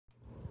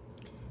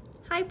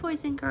Hi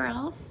boys and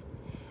girls,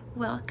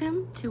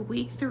 welcome to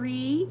week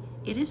 3.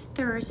 It is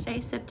Thursday,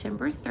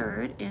 September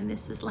 3rd, and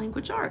this is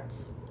language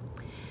arts.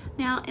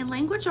 Now in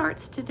language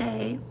arts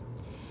today,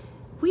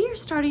 we are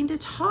starting to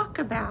talk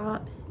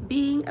about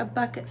being a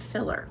bucket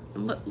filler.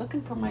 I'm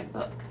looking for my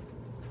book.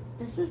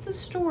 This is the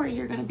story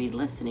you're going to be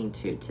listening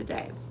to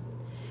today.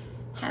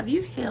 Have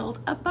you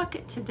filled a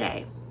bucket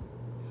today?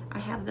 I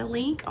have the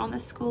link on the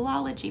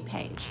Schoolology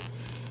page.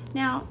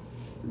 Now,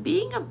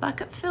 being a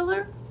bucket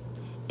filler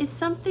is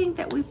something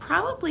that we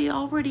probably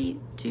already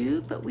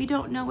do, but we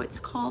don't know it's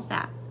called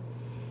that.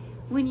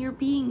 When you're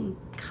being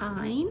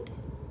kind,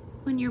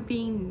 when you're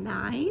being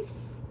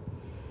nice,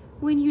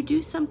 when you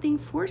do something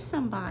for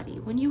somebody,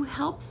 when you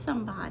help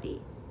somebody.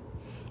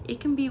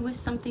 It can be with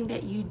something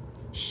that you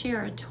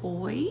share a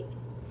toy.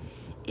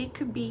 It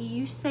could be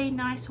you say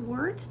nice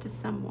words to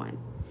someone.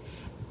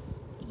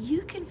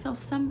 You can fill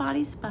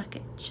somebody's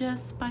bucket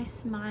just by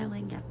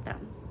smiling at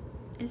them.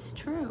 It's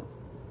true.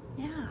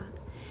 Yeah.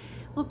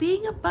 Well,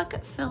 being a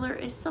bucket filler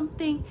is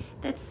something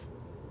it's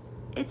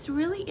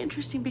really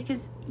interesting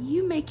because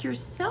you make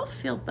yourself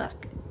feel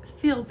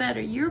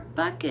better. Your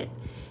bucket,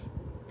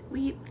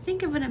 we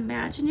think of an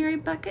imaginary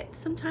bucket.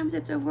 Sometimes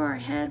it's over our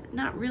head,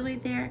 not really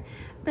there,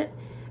 but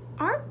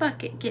our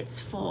bucket gets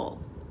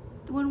full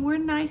when we're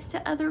nice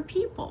to other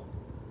people.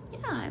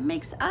 Yeah, it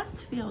makes us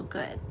feel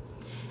good.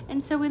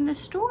 And so in the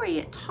story,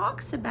 it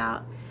talks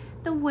about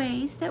the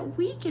ways that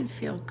we can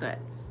feel good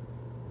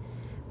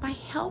by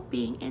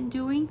helping and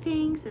doing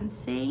things and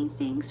saying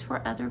things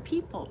for other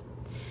people.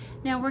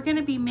 Now we're going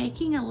to be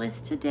making a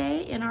list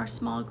today in our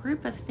small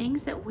group of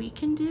things that we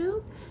can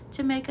do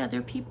to make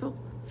other people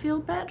feel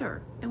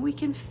better, and we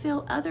can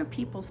fill other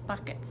people's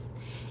buckets.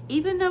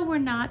 Even though we're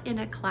not in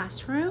a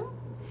classroom,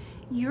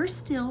 you're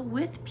still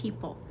with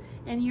people,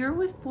 and you're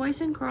with boys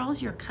and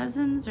girls, your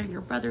cousins or your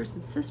brothers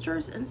and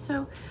sisters, and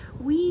so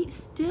we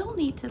still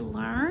need to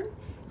learn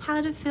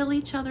how to fill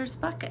each other's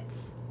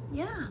buckets.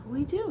 Yeah,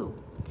 we do.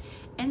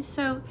 And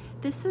so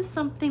this is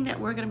something that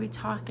we're going to be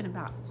talking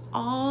about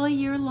all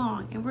year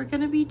long, and we're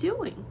going to be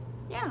doing.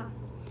 Yeah.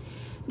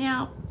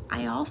 Now,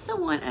 I also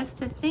want us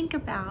to think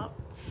about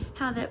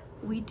how that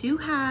we do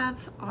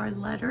have our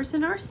letters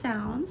and our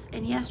sounds,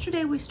 and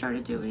yesterday we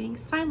started doing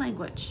sign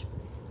language.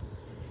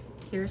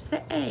 Here's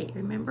the A.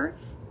 Remember?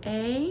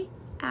 A,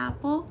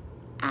 apple,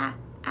 A.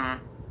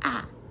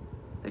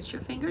 Put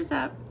your fingers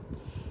up.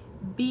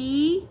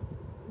 B,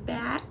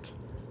 bat,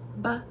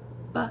 B.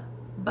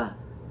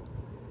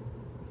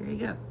 Here you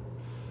go.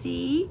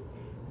 C,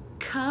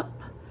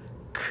 cup,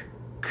 K.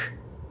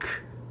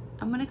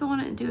 I'm going to go on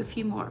and do a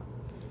few more.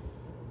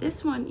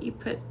 This one, you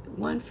put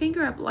one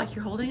finger up like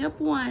you're holding up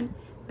one,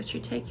 but you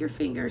take your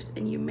fingers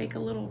and you make a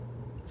little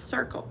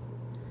circle.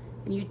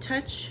 And you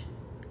touch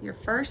your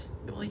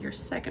your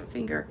second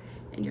finger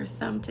and your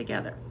thumb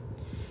together.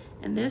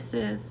 And this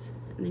is,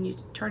 and then you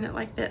turn it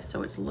like this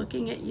so it's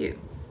looking at you.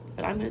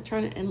 But I'm going to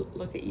turn it and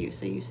look at you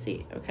so you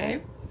see,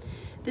 okay?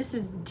 This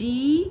is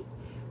D,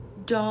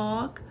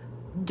 dog,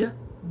 D.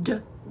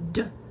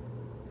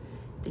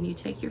 Then you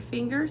take your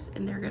fingers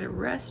and they're going to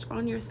rest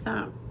on your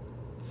thumb.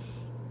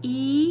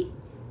 E,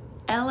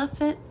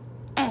 elephant,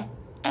 E.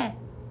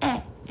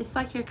 It's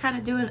like you're kind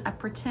of doing a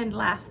pretend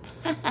laugh.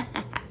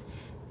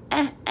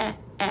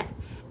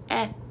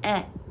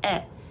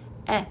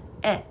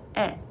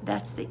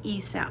 That's the E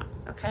sound,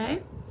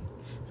 okay?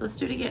 So let's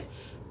do it again.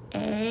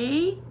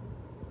 A,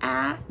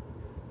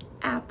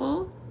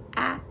 apple,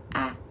 A.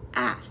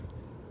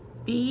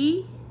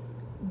 B,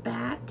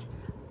 bat,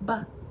 B.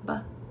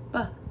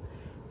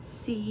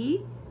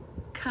 C,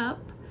 cup,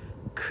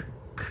 K.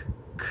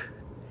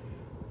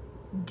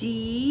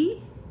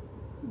 D,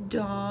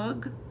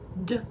 dog,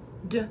 D.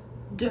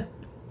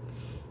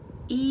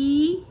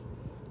 E,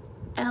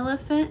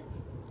 elephant,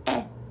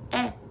 E.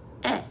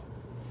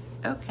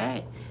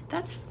 Okay,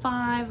 that's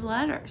 5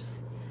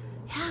 letters.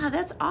 Yeah,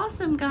 that's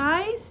awesome,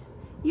 guys.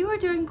 You are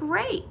doing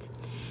great.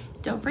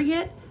 Don't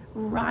forget,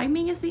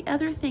 rhyming is the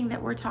other thing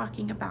that we're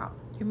talking about.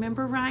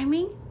 Remember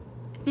rhyming?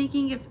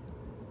 Thinking if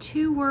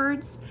 2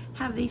 words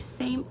have the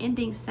same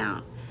ending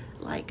sound,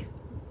 like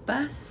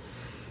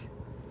bus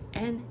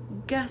and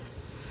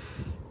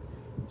gus.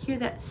 Hear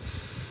that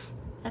s?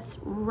 That's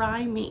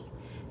rhyming.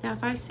 Now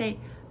if I say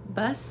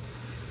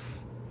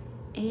bus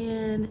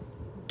and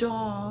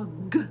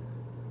dog,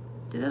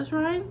 do those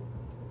rhyme?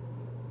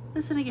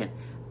 Listen again.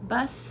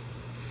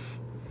 Bus,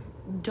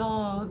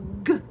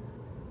 dog.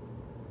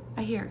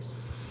 I hear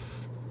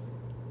s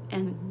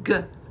and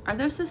g. Are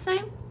those the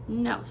same?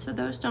 No, so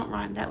those don't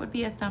rhyme. That would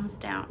be a thumbs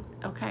down.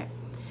 Okay.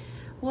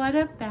 What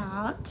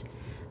about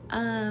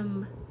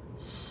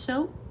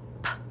soap?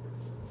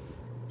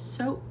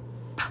 Soap.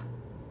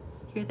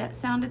 Hear that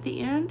sound at the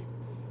end?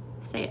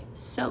 Say it.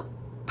 Soap.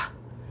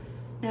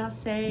 Now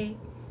say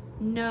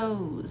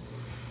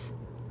nose.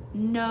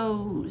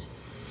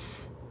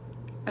 Nose.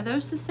 Are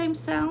those the same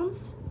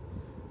sounds?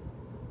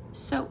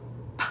 Soap.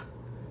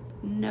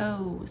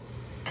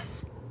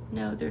 Nose.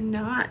 No, they're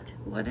not.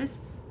 What is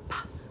P,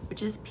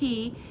 which is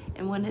P,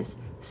 and one is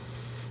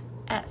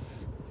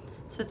S.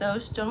 So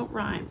those don't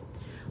rhyme.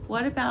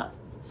 What about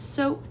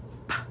soap?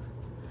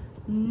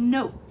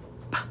 Nope.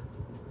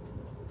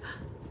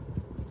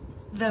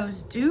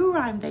 Those do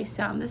rhyme. They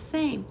sound the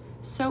same.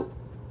 Soap.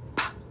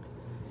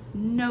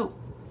 Nope.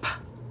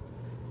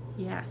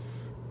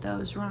 Yes,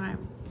 those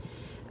rhyme.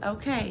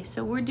 Okay,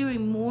 so we're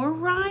doing more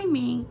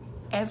rhyming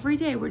every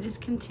day. We're just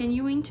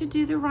continuing to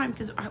do the rhyme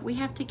because we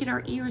have to get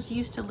our ears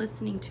used to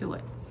listening to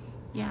it.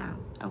 Yeah,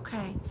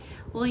 okay.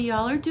 Well,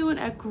 y'all are doing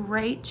a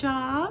great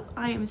job.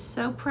 I am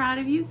so proud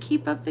of you.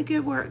 Keep up the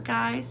good work,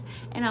 guys,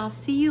 and I'll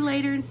see you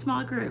later in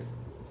small group.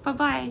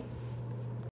 Bye-bye.